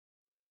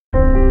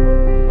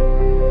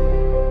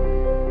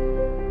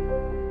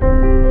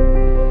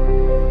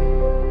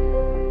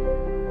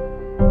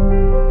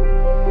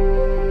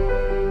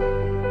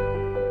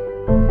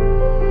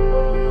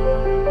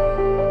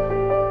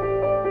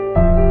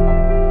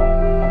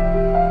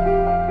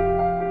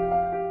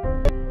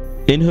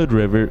In Hood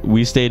River,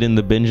 we stayed in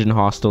the Bingen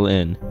Hostel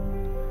Inn.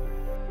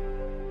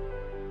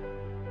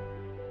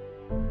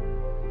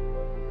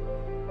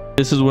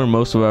 This is where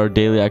most of our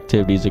daily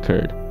activities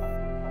occurred.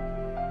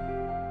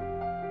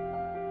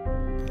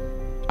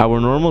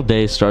 Our normal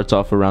day starts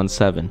off around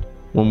 7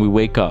 when we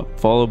wake up,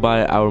 followed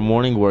by our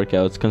morning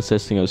workouts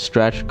consisting of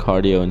stretch,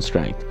 cardio, and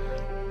strength.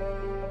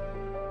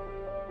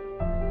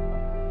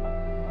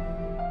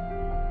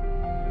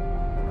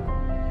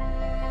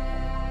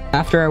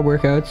 After our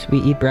workouts, we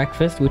eat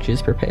breakfast, which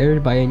is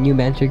prepared by a new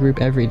mentor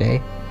group every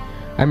day.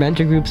 Our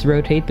mentor groups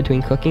rotate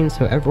between cooking,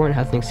 so everyone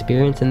has an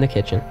experience in the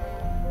kitchen.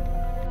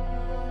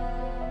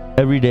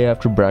 Every day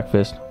after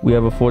breakfast, we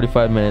have a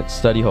 45-minute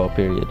study hall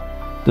period.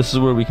 This is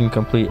where we can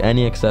complete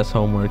any excess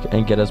homework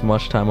and get as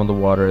much time on the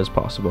water as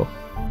possible.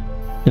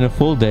 In a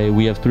full day,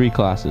 we have 3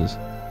 classes,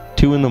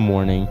 2 in the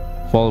morning,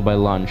 followed by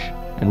lunch,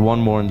 and 1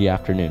 more in the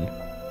afternoon.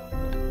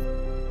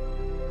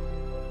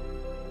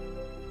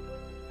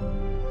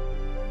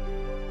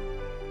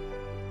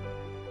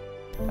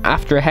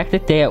 After a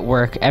hectic day at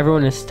work,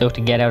 everyone is stoked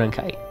to get out and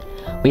kite.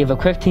 We have a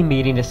quick team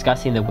meeting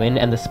discussing the wind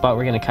and the spot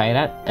we're going to kite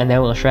at, and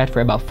then we'll shred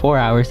for about 4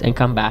 hours and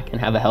come back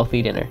and have a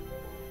healthy dinner.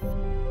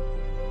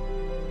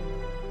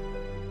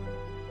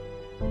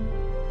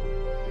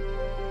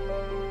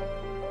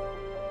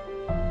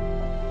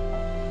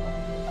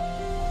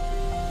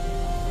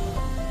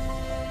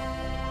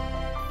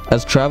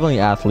 As traveling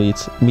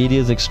athletes, media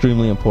is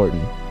extremely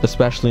important,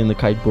 especially in the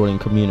kiteboarding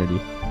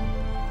community.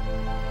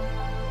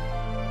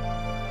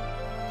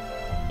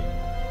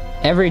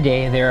 Every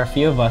day, there are a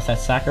few of us that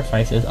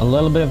sacrifices a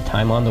little bit of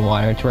time on the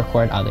water to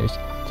record others,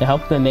 to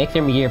help them make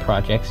their media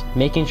projects,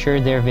 making sure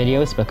their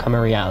videos become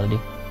a reality.